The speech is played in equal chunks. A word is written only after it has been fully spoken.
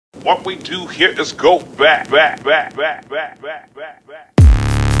What we do here is go back.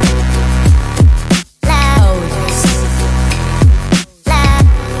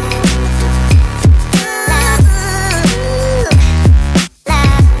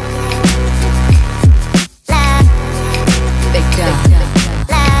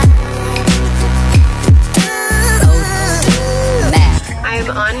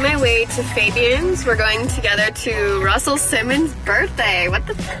 On my way to Fabian's. We're going together to Russel Simmons' birthday. What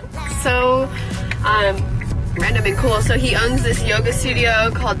the fuck? So random and cool. So he owns this yoga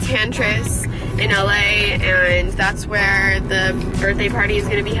studio called Tantris in LA, and that's where the birthday party is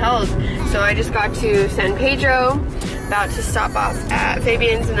going to be held. So I just got to San Pedro, about to stop off at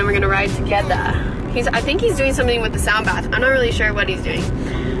Fabian's, and then we're going to ride together. I think he's doing something with the sound bath. I'm not really sure what he's doing,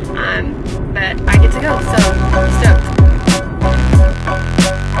 but I get to go, so stoked.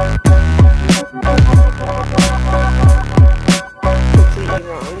 Completely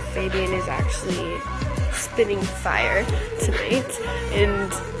wrong. Fabian is actually spitting fire tonight,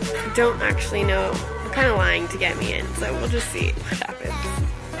 and don't actually know. I'm kind of lying to get me in, so we'll just see what happens.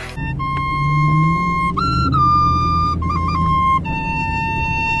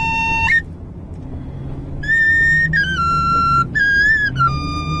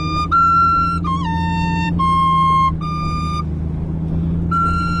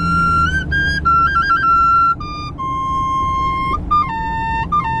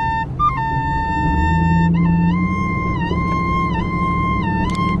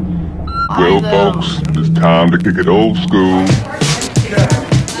 Well, folks, it's time to kick it old school.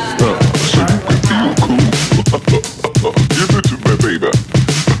 So you can feel cool. Give it to me, baby.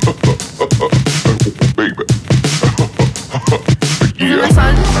 Baby. Yeah. This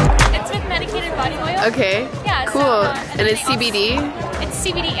song? It's with medicated body oil. Okay. Yeah. Cool. And it's CBD? It's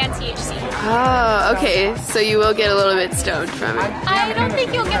CBD and THC. Oh, okay. So you will get a little bit stoned from it. I don't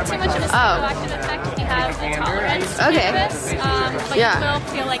think you'll get too much of a psychoactive effect if you have the tolerance to cannabis. But you will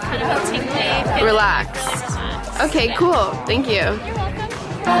feel like kind of a tingly, relax. Okay, cool. Thank you. You're welcome.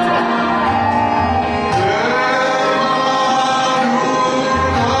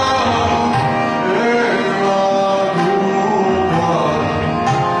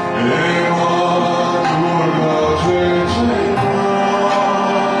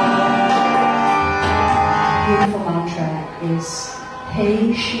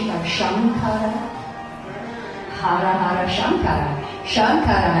 Hey Shiva Shankara, Hara Hara Shankara.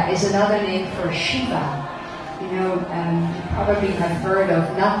 Shankara is another name for Shiva. You know, you probably have heard of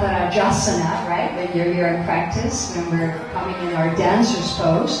Natarajasana, right? When you're here in practice, when we're coming in our dancer's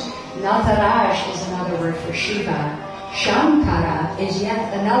pose. Nataraj is another word for Shiva. Shankara is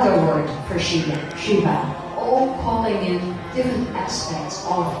yet another word for Shiva. All calling in different aspects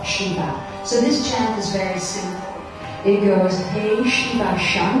of Shiva. So this chant is very simple. It goes, Hey Shiva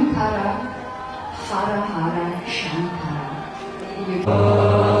Shankara, Hara Hara Shankara.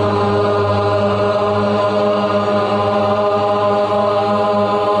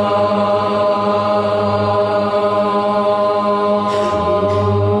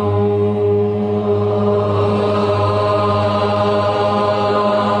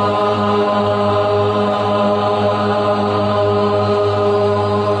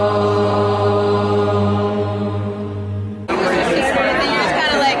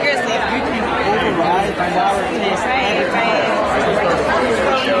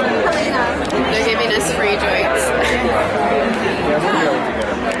 They're giving us free drinks.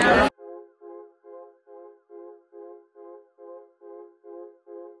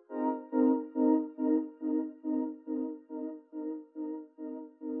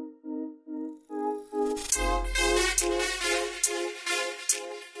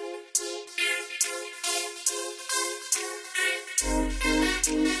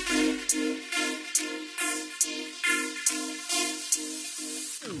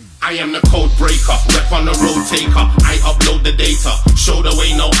 I am the code breaker, rep on the road taker. I upload the data, show the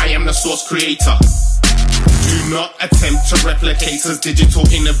way, no, I am the source creator. Do not attempt to replicate us, digital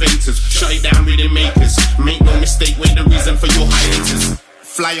innovators. Shut it down, rhythm makers. Make no mistake, we're the reason for your hiatus.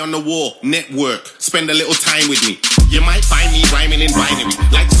 Fly on the wall, network, spend a little time with me. You might find me rhyming in binary,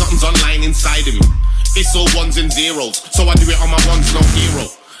 like something's online inside of me. It's all ones and zeros, so I do it on my ones, no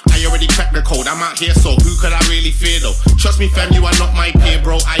hero. I already cracked the code, I'm out here, so who could I really fear though? Trust me fam, you are not my peer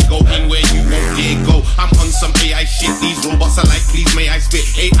bro. I go in where you won't dare go. I'm on some AI shit, these robots are like, please may I spit.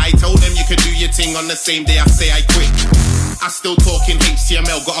 AI told them you could do your thing on the same day I say I quit. I still talk in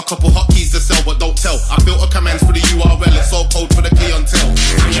HTML, got a couple hotkeys to sell but don't tell. I filter commands for the URL, it's all code for the clientele.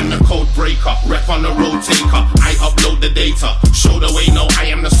 I am the code breaker, rep on the road taker. I upload the data, show the way, no, I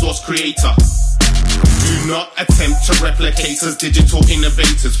am the source creator. Do not attempt to replicate us, digital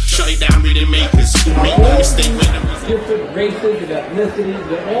innovators. Shut it down, reading makers. Make no mistake with them. Different races and ethnicities,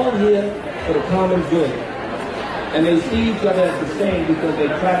 they're all here for the common good. And they see each other as the same because they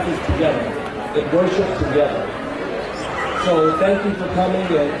practice together. They worship together. So thank you for coming,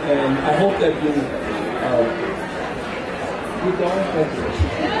 and I hope that you keep going. Thank you.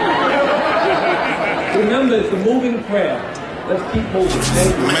 Remember, it's a moving prayer. Let's keep moving.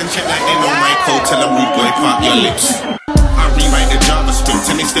 Thank you. Man, check like they know my code, tell them rude boy, part your lips. I rewrite the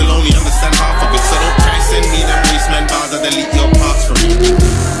JavaScript and they still only understand half of it. So don't try to send me them wasteman bars and delete your parts from it.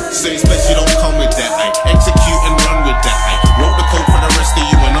 So it's best you don't come with that. I execute and run with that. I wrote the code for the rest of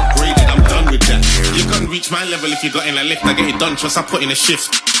you and upgraded. I'm done with that. You couldn't reach my level if you got in a lift. I get it done, trust I put in a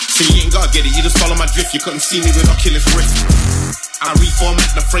shift. So you ain't gotta get it, you just follow my drift. You couldn't see me with Oculus Rift. I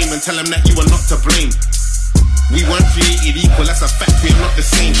reformat the frame and tell them that you are not to blame. We weren't created equal, that's a fact, we are not the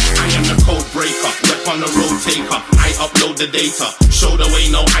same. I am the code breaker, rep on the road taker. I upload the data, show the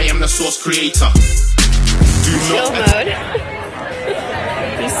way, no, I am the source creator. Do Chill not mode.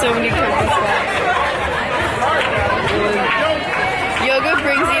 There's so many comfy spots. Yoga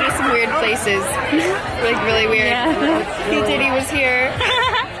brings you to some weird places. Like really weird. Yeah. P. Diddy was here.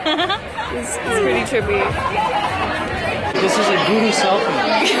 It's pretty trippy. This is a guru selfie.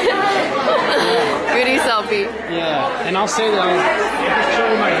 Goody selfie. Yeah, and I'll say that I'm just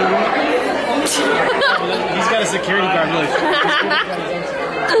chilling with my guru. He's got a security guard, look.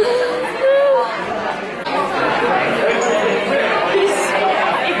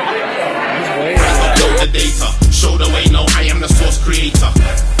 upload the data, show the way, no, I am the source creator.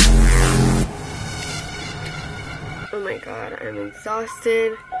 Oh my god, I'm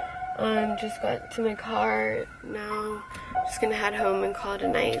exhausted. Just got to my car now. Just gonna head home and call it a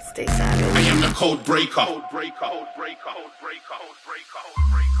night. Stay savage. I am the code breaker. Code breaker. Code breaker. Code breaker. Code breaker.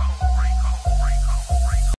 Code breaker.